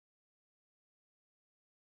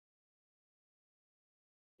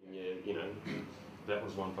Yeah, you know, that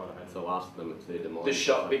was one photo. so ask them, it's their demise. The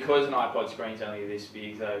shot, because an iPod screen's only this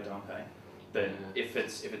big though, Dante. But if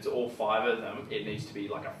it's all 5 of them, it needs to be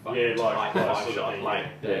like a fucking tight 5 shot.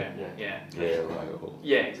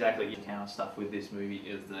 Yeah, exactly. The kind of stuff with this movie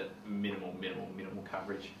is that minimal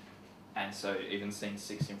coverage, and so even seeing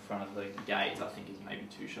 6 in front of the gates, I think is maybe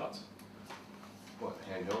 2 shots. What,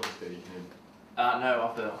 handheld or steady hand? No,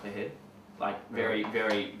 off the head. Like very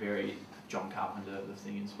John Carpenter, the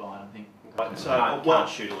thing inspired, I think. But so can't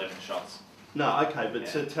shoot 11 shots. No, okay, but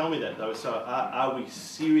so tell me that though. So are we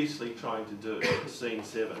seriously trying to do scene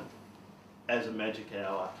 7 as a magic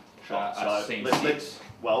hour shot? So let's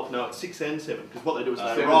well, no, it's 6 and 7 because what they do is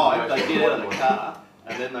they arrive, they get out of the car,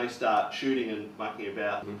 and then they start shooting and mucking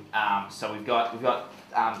about. So we've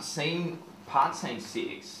got scene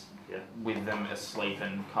 6 with them asleep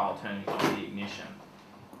and Kyle turning on the ignition.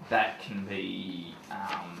 That can be,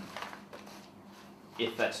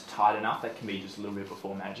 if that's tight enough, that can be just a little bit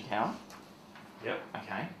before magic hour. Yep.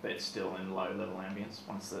 Okay, but it's still in low level ambience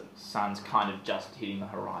once the sun's kind of just hitting the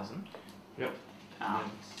horizon. Yep.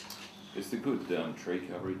 It's the good tree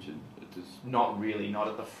coverage. Not really, not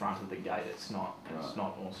at the front of the gate. It's not. It's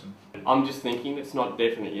not awesome. I'm just thinking it's not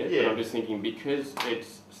definite yet, but I'm just thinking because it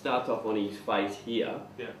starts off on his face here,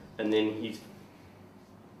 and then he's.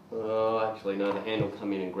 Oh, actually no, the hand will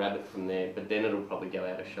come in and grab it from there, but then it'll probably go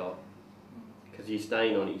out of shot. Because he's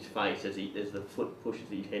staying on his face as the foot pushes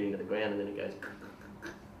his head into the ground, and then it goes.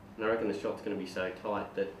 And I reckon the shot's going to be so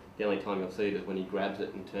tight that the only time you'll see it is when he grabs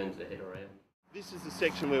it and turns the head around. This is the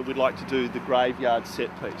section where we'd like to do the graveyard set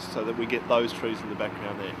piece, so that we get those trees in the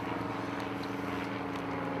background there.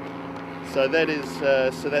 So that is,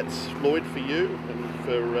 so that's Lloyd for you and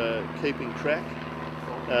for keeping track.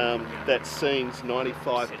 That's scenes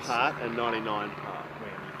 95 part and 99 part.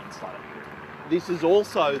 This is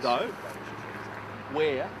also though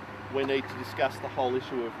where we need to discuss the whole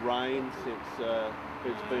issue of rain, since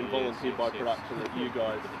it's been volunteered by production that you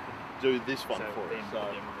guys do this one for us. So.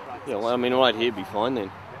 Yeah, well, I mean, right here would be fine then.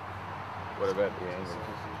 What about the angle?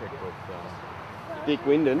 Just check with Dick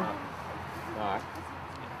Winden. No,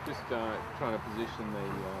 just trying to position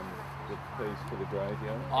the piece for the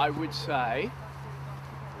graveyard. I would say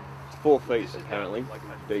 4 feet apparently.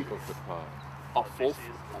 Deep. 4 foot apart. Oh, 4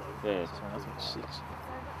 feet. Yeah. So I thought 6.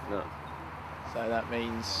 No. So that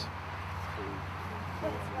means.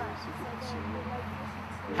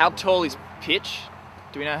 How tall is Pitch?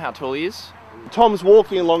 Do we know how tall he is? Tom's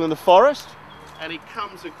walking along in the forest and he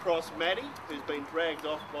comes across Maddie, who's been dragged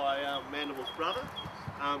off by Mandeville's brother.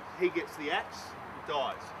 He gets the axe,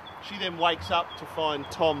 dies. She then wakes up to find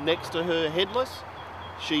Tom next to her headless.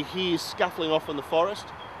 She hears scuffling off in the forest.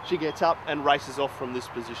 She gets up and races off from this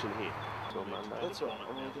position here. That's right.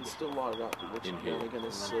 I mean, you can still light it up, but you're only going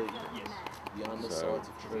to see the undersides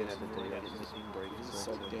of trees and it's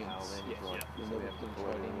so dense. You're never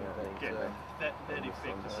pinpointing that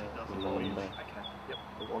effectively doesn't hold you.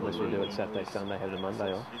 Unless we do it Saturday, Sunday, have the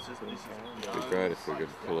Monday off. It'd be great if we could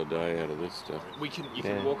pull a day out of this stuff. You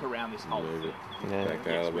can walk around this whole thing. Back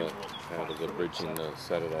out of the bridge on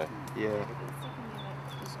Saturday. Yeah.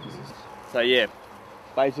 So yeah,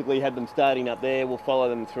 basically had them starting up there, we'll follow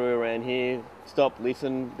them through around here, stop,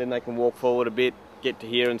 listen, then they can walk forward a bit, get to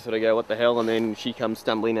here and sort of go, what the hell, and then she comes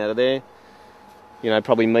stumbling out of there. You know,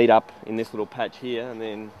 probably meet up in this little patch here and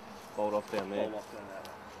then bolt off down there.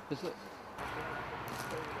 Just look.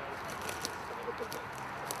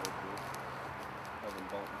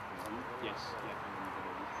 Yes.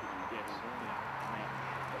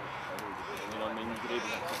 And I mean, you could even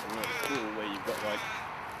have something really cool where you've got like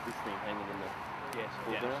this thing hanging in the... Yes.